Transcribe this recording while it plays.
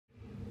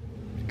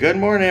Good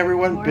morning,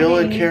 everyone. Morning. Bill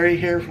and Carrie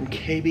here from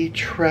KB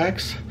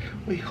Treks.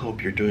 We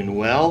hope you're doing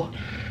well.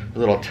 A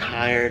little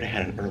tired,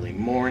 had an early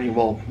morning,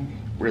 well,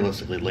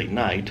 realistically late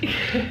night.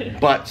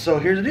 But so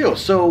here's the deal.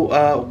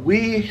 So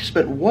we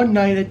spent one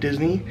night at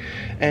Disney,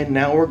 and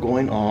now we're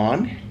going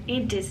on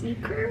a Disney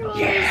cruise.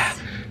 Yeah.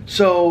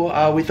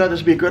 So we thought this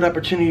would be a good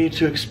opportunity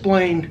to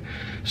explain.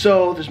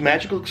 So there's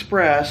Magical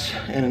Express,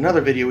 and another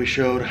video we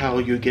showed how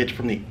you get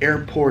from the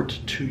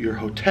airport to your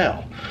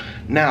hotel.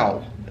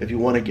 Now, if you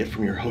want to get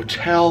from your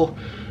hotel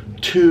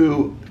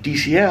to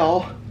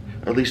DCL,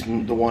 or at least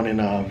the one in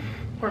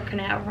Port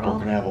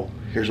Canaveral,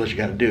 here's what you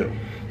got to do.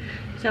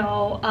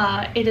 So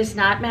it is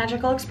not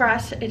Magical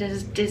Express. It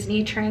is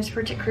Disney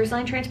Cruise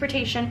Line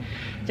Transportation.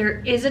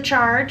 There is a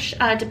charge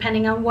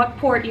depending on what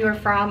port you are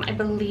from. I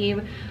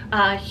believe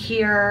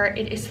here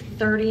it is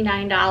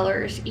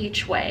 $39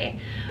 each way.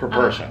 Per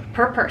person.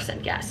 Per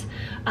person, yes.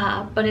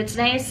 But it's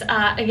nice.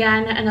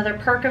 Again, another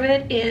perk of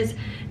it is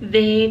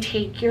they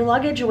take your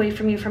luggage away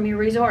from you from your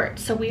resort.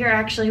 So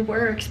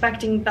we're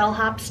expecting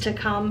bellhops to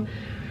come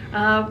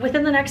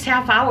within the next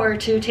half hour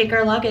to take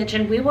our luggage,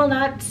 and we will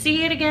not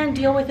see it again,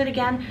 deal with it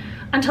again,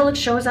 until it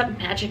shows up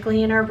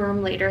magically in our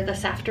room later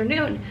this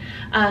afternoon.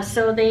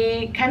 So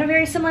they kind of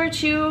very similar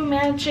to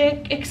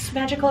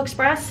Magical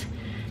Express.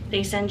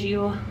 They send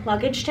you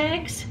luggage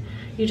tags.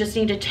 You just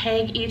need to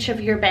tag each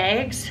of your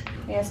bags.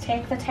 You just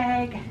take the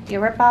tag, you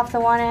rip off the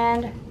one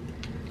end,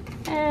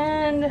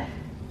 and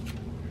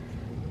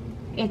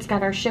it's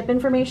got our ship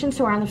information,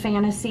 so we're on the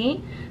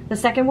Fantasy. The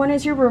second one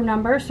is your room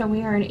number, so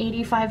we are in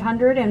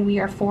 8500 and we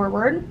are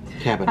forward.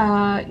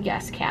 Cabin.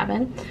 Yes,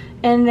 cabin.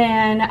 And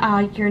then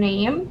your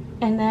name,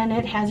 and then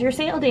it has your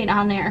sail date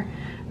on there.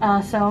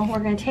 So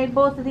we're going to take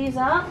both of these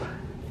up,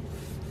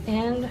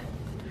 and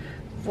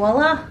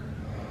voila.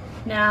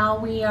 Now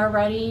we are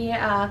ready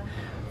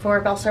for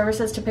Bell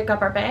Services to pick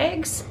up our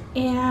bags,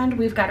 and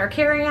we've got our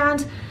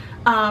carry-ons.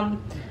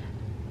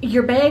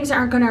 Your bags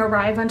aren't going to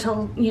arrive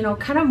until,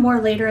 kind of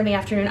more later in the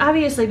afternoon,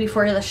 obviously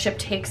before the ship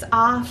takes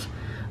off.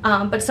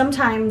 But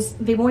sometimes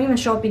they won't even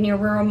show up in your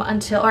room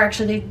until, or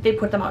actually they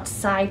put them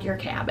outside your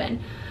cabin.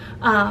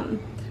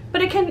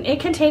 But it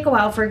can take a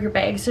while for your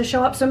bags to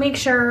show up, so make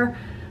sure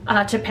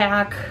to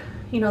pack,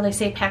 they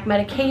say pack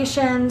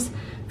medications.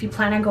 If you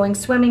plan on going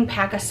swimming,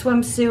 pack a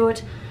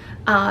swimsuit.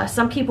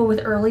 Some people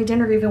with early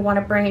dinner even want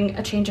to bring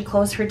a change of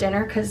clothes for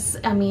dinner, because,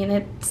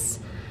 it's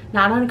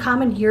not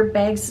uncommon.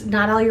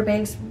 Not all your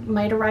bags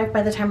might arrive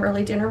by the time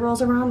early dinner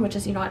rolls around, which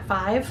is, at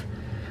 5.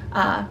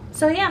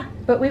 So yeah,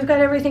 but we've got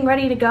everything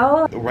ready to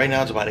go. Right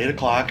now it's about 8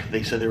 o'clock.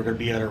 They said they were going to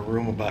be at our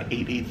room about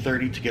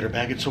 8:30 to get our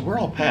baggage, so we're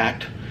all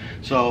packed.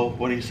 So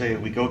what do you say,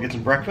 we go get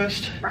some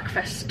breakfast?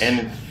 Breakfast. And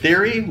in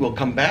theory, we'll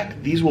come back,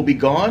 these will be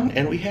gone,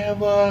 and we have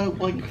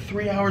like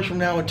 3 hours from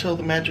now until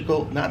the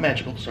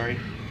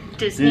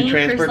Disney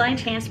Cruise Line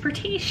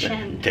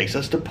Transportation takes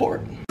us to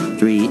port.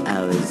 3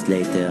 hours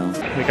later.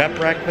 We got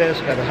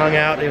breakfast, got hung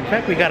out. In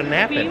fact, we got a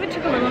nap. We even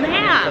took a little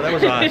nap. So that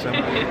was awesome.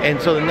 And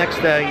so the next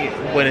day,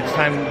 when it's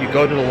time, you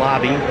go to the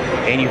lobby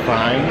and you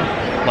find,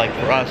 like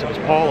for us, it was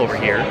Paul over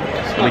here.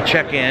 And we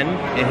check in,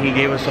 and he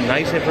gave us some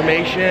nice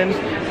information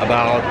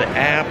about the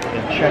app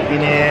and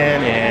checking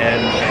in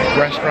and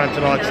restaurants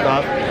and all that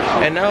stuff.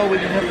 And now we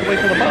just have to wait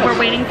for the bus. We're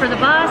waiting for the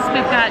bus.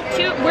 We've got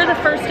we're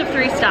the first of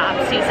 3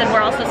 stops. He said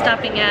we're also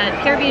stopping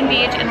at Caribbean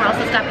Beach, and we're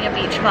also stopping at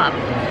Beach Club.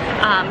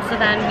 So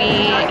then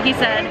he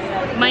said,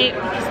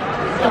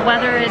 the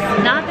weather is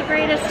not the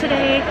greatest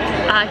today.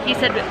 He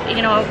said,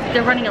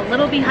 they're running a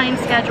little behind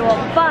schedule,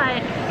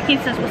 but he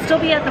says we'll still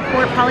be at the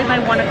port probably by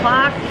 1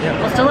 o'clock.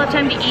 Yeah. We'll still have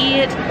time to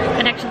eat.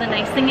 And actually the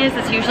nice thing is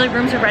usually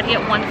rooms are ready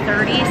at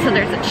 1:30, so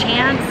there's a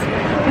chance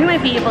we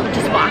might be able to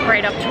just walk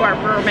right up to our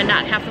room and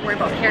not have to worry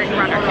about carrying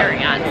around our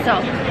carry-on.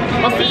 So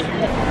we'll see.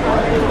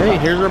 Hey,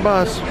 here's our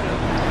bus.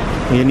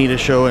 You need to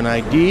show an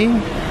ID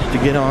to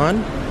get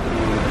on.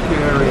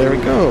 There we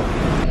go.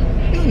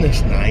 Isn't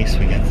this nice?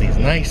 We got these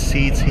nice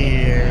seats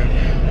here,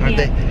 aren't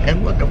they?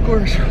 And look, of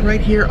course, right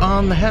here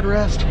on the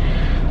headrest,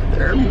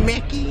 there are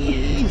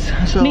Mickeys.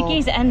 So,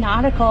 Mickeys and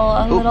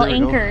nautical little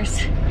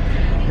anchors.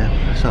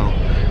 Yeah, so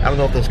I don't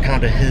know if those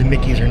count as his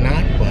Mickeys or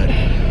not, but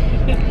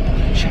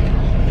check it out.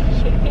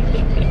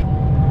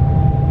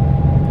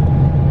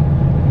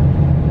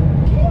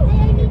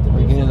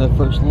 We're getting the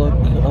first look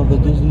of the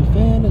Disney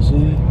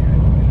Fantasy.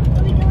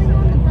 Are we going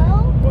on the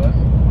boat?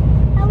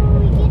 How will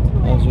we get to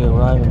it? As you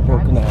arrive in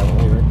Port Canaveral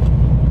here.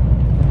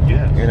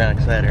 Yeah. You're not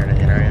excited, are you?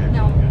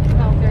 No,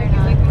 very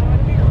not.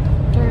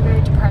 Very,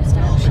 very depressed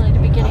actually to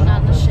be getting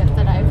on the ship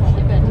that I've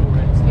only been,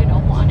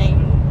 wanting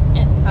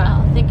and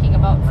thinking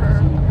about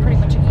for pretty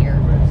much a year.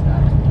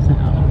 So,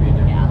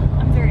 yeah,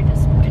 I'm very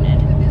disappointed.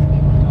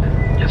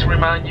 Just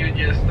remind you,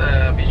 just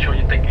be sure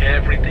you take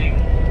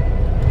everything,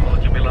 all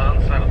your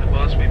belongings out of the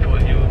bus before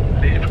you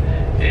leave.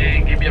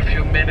 And give me a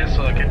few minutes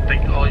so I can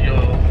take all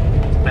your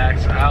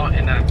bags out,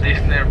 and a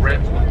Disney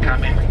rep will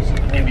come in,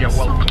 give you a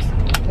welcome.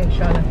 Okay,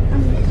 Shauna.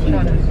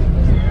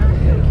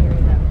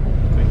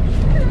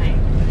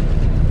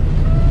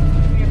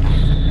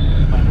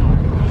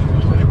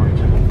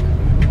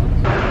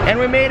 And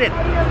we made it.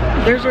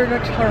 There's our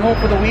home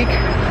for the week.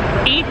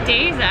 8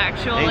 days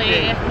actually.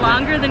 8 days.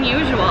 Longer than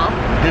usual.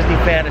 Disney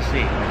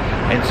Fantasy.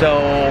 And so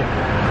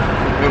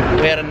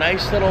we had a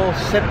nice little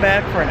sit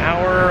back for an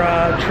hour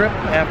trip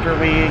after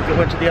we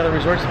went to the other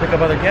resorts to pick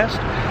up other guests.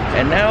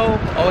 And now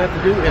all we have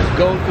to do is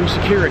go through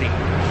security.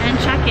 And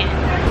check in.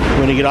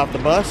 When you get off the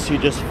bus, you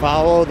just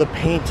follow the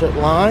painted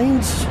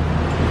lines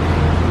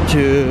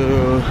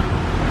to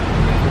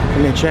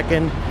and then check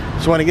in.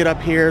 So when I get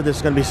up here, this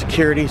is going to be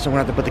security, so I'm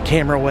going to have to put the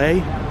camera away.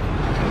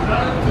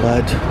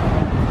 But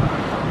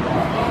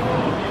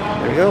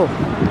there you go.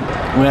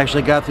 We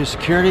actually got through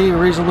security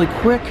reasonably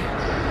quick.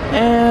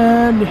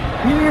 And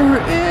here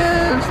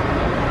is...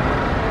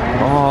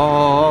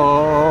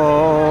 Oh,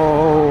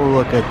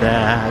 look at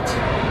that.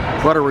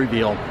 What a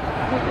reveal.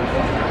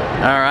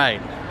 All right.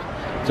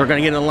 So we're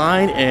going to get in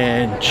line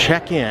and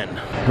check in.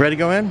 Ready to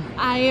go in?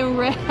 I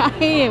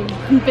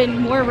have been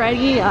more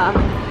ready.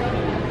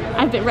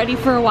 I've been ready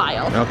for a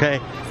while. Okay.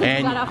 Since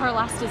we got off our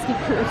last Disney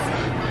cruise.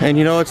 And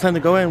you know it's time to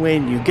go in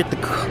when you get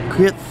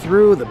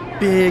through the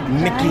big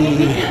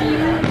Mickey.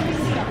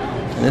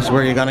 And this is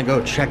where you're gonna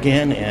go check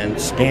in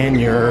and scan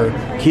your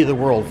key to the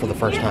world for the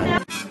first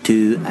time.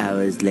 2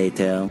 hours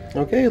later.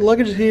 Okay,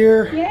 luggage is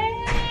here.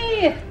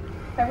 Yay!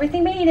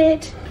 Everything made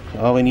it.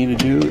 All we need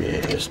to do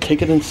is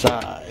take it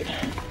inside.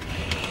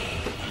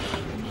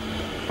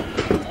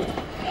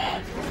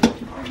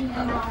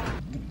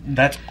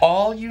 That's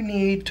all you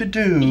need to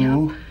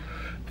do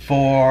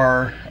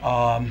for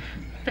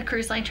the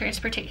cruise line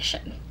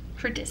transportation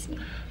for Disney.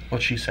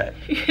 What she said.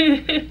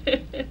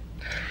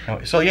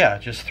 Anyway, so yeah,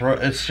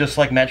 it's just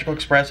like Magical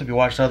Express. If you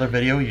watch the other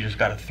video, you just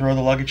got to throw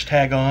the luggage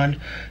tag on.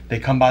 They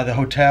come by the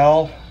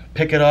hotel,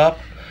 pick it up,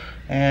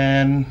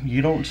 and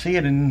you don't see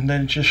it, and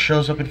then it just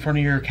shows up in front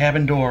of your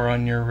cabin door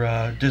on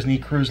your Disney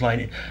cruise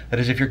line. That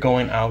is if you're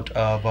going out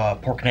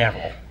of Port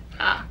Canaveral.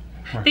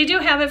 They do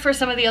have it for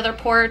some of the other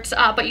ports,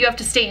 but you have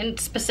to stay in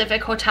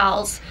specific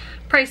hotels.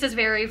 Prices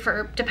vary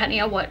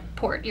depending on what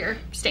port you're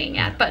staying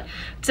at, but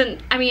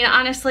I mean,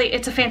 honestly,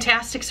 it's a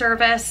fantastic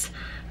service.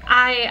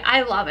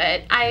 I love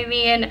it. I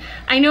mean,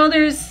 I know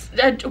there's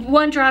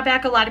one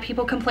drawback a lot of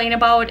people complain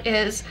about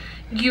is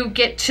you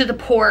get to the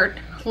port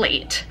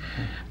late.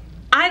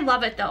 I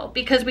love it though,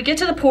 because we get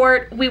to the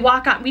port, we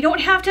walk on, we don't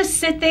have to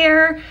sit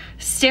there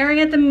staring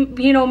at the,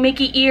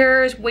 Mickey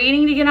ears,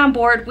 waiting to get on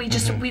board. We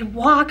just, we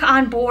walk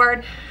on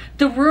board.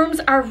 The rooms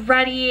are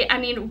ready. I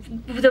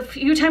mean, the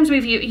few times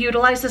we've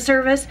utilized the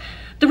service,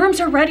 the rooms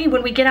are ready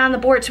when we get on the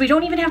board, so we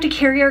don't even have to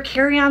carry our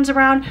carry-ons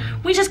around.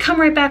 We just come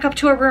right back up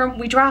to our room,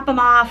 we drop them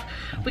off,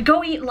 we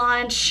go eat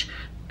lunch.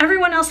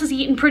 Everyone else has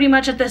eaten pretty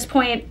much at this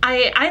point.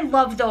 I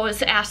love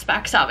those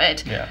aspects of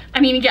it. Yeah.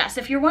 I mean, yes,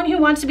 if you're one who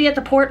wants to be at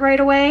the port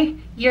right away,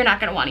 you're not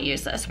going to want to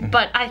use this,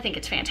 but I think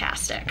it's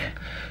fantastic.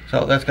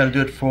 So that's going to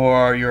do it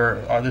for your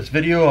this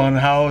video on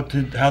how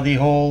the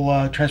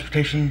whole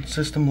transportation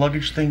system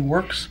luggage thing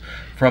works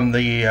from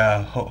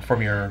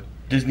your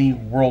Disney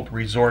World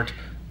resort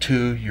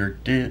to your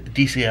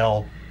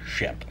DCL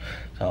ship.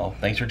 So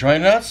thanks for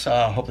joining us.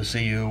 Hope to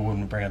see you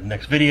when we bring out the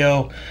next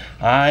video.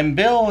 I'm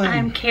Bill. And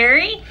I'm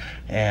Carrie.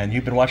 And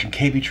you've been watching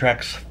KB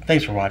Treks.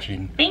 Thanks for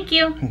watching. Thank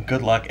you.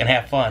 Good luck and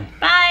have fun.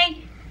 Bye.